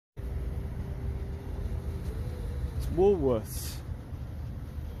Woolworths.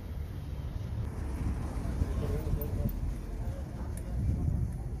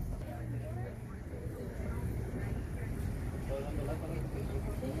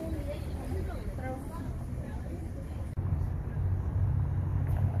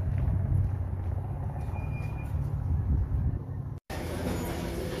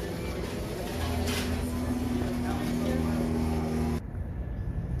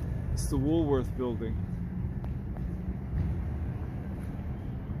 It's the Woolworth building.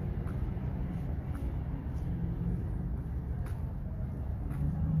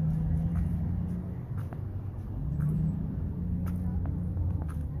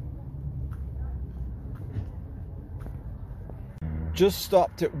 Just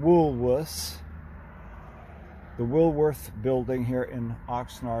stopped at Woolworths, the Woolworth building here in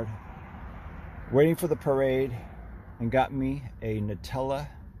Oxnard, waiting for the parade, and got me a Nutella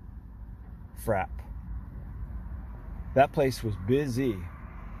Frappe. That place was busy.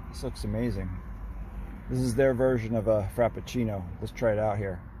 This looks amazing. This is their version of a Frappuccino. Let's try it out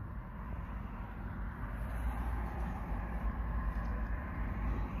here.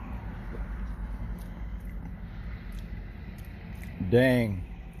 Dang,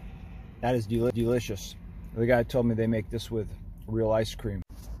 that is delicious. The guy told me they make this with real ice cream.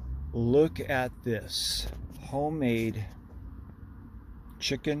 Look at this. Homemade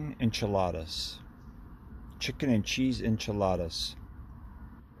chicken enchiladas. Chicken and cheese enchiladas.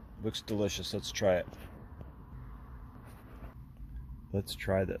 Looks delicious. Let's try it. Let's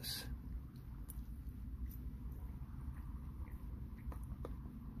try this.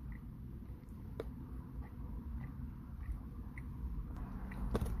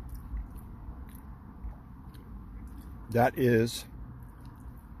 That is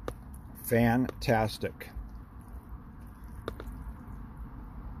fantastic.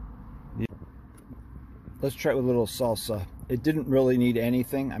 Let's try it with a little salsa. It didn't really need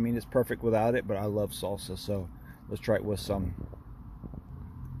anything. I mean, it's perfect without it, but I love salsa, so let's try it with some.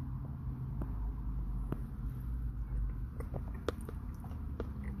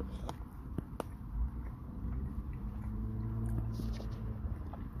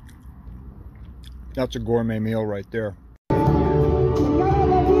 That's a gourmet meal right there.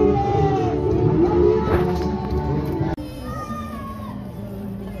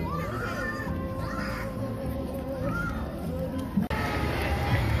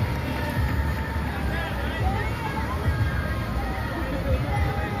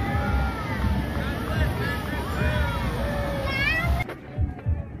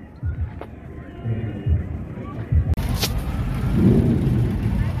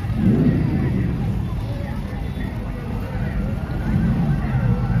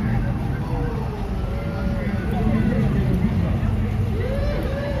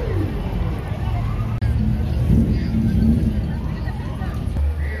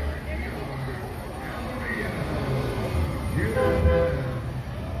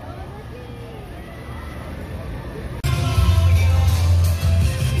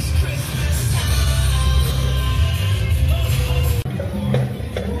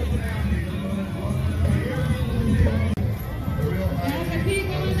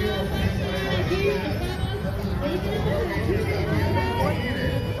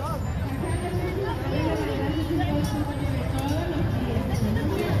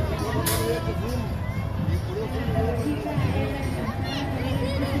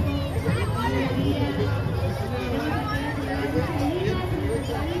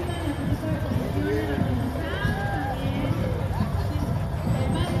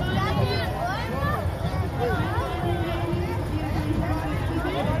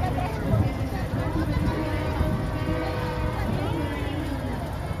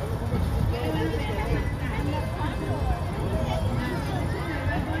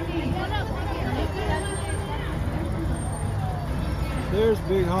 There's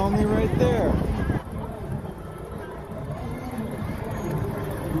big homie right there.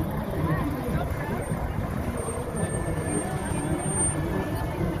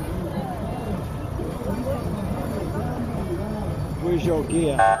 Where's your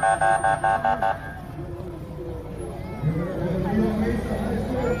gear?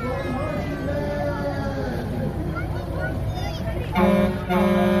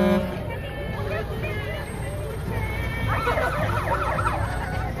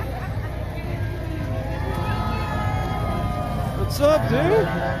 What's up, dude?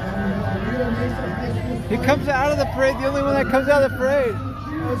 He comes out of the parade, the only one that comes out of the parade.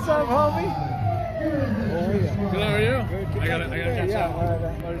 What's up, homie? How are you? Good, how are you? Good. I gotta catch up.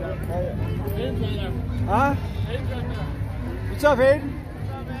 Hayden's right there. Huh? Hayden's right there. What's up, Hayden?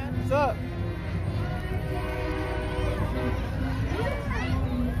 What's up, man? What's up?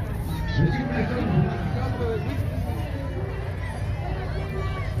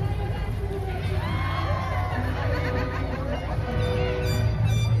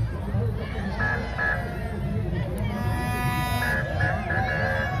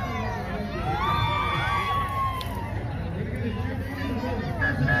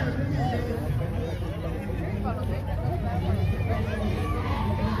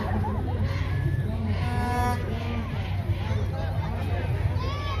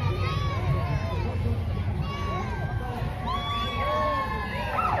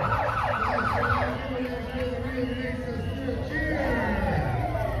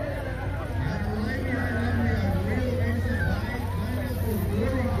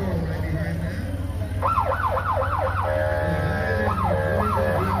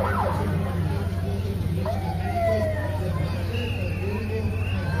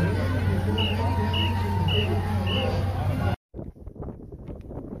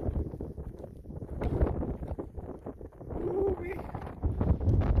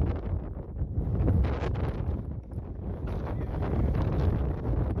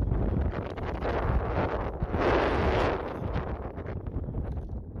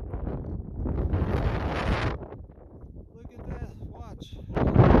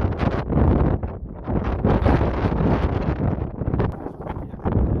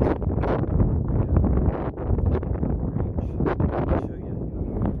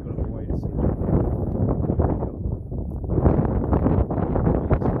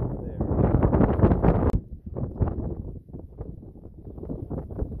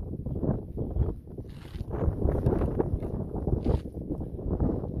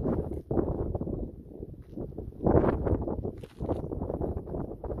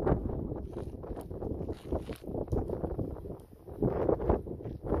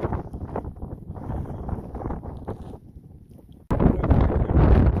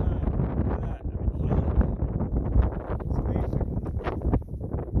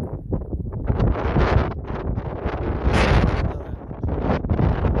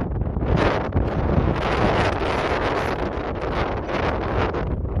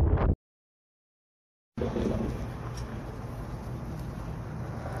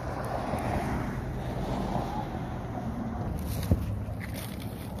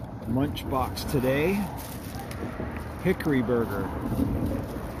 Munchbox today, hickory burger,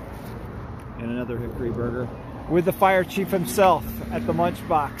 and another hickory burger with the fire chief himself at the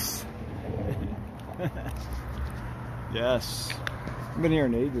Munchbox. Yes, I've been here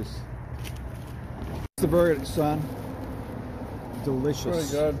in ages. What's the burger, son? Delicious.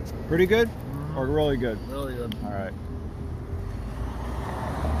 Pretty good. Pretty good? Or really good? Really good. All right.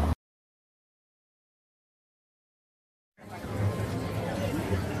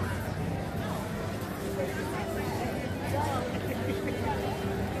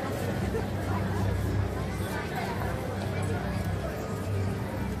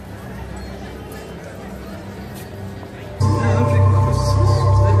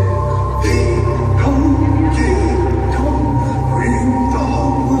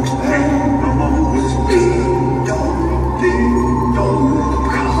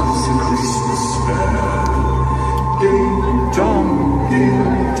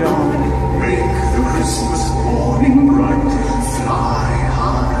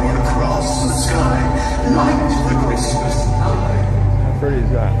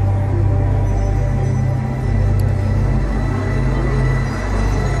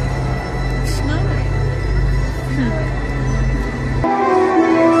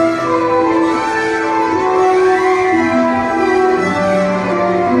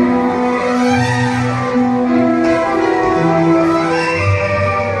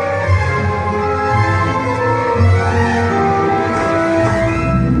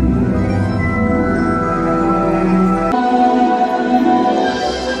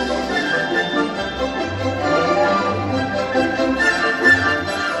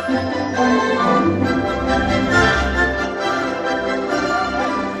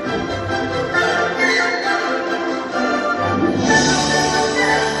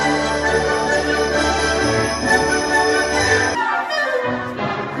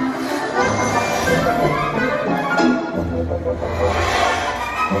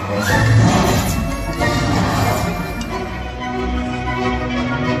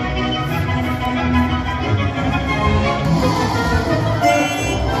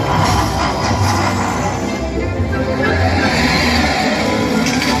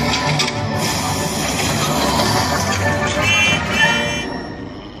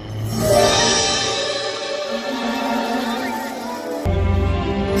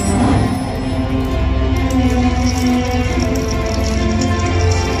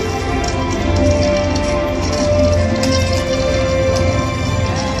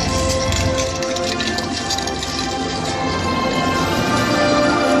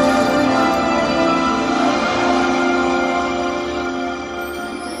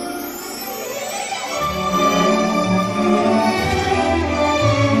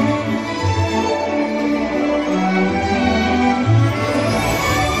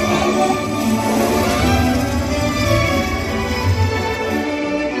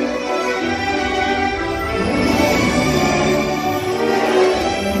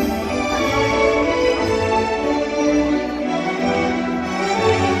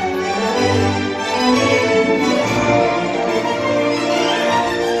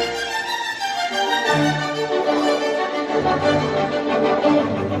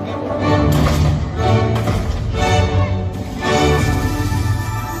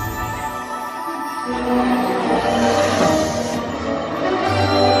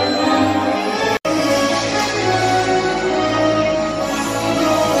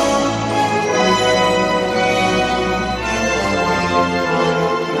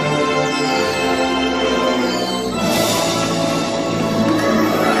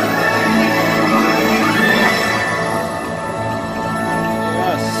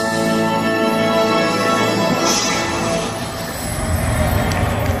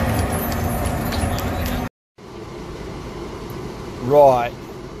 Right.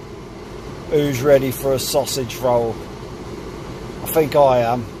 Who's ready for a sausage roll? I think I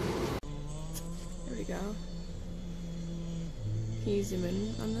am. There we go. Can you zoom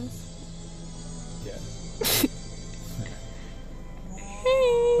in on this? Yeah.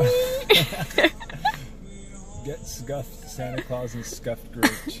 Get scuffed Santa Claus and scuffed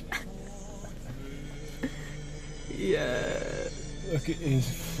Grinch. Yeah. Look at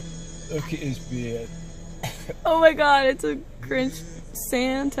his beard. Oh my god, it's a Grinch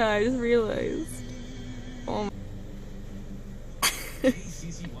Santa, I just realized. Oh my.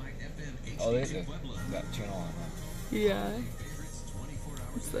 Oh, they got that channel on that. Yeah.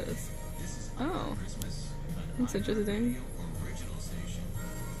 What's this? Oh. That's interesting.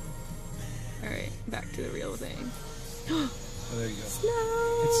 Alright, back to the real thing. Oh, there you go.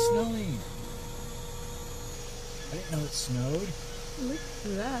 Snow! It's snowing! I didn't know it snowed. Look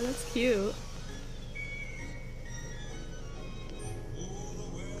at that, that's cute.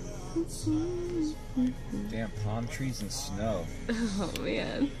 Damn, palm trees and snow. Oh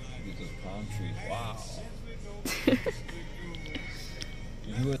man. Look at those palm trees. Wow.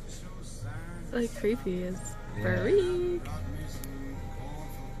 You would... Like creepy as freak.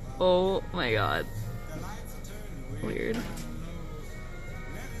 Oh my god. Weird.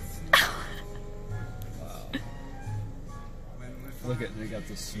 Wow. Look at, they got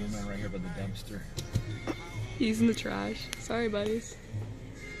this snowman right here by the dumpster. He's in the trash. Sorry, buddies.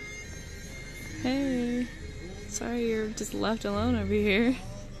 Hey. Sorry you're just left alone over here.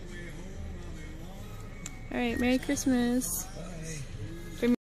 Alright, Merry Christmas.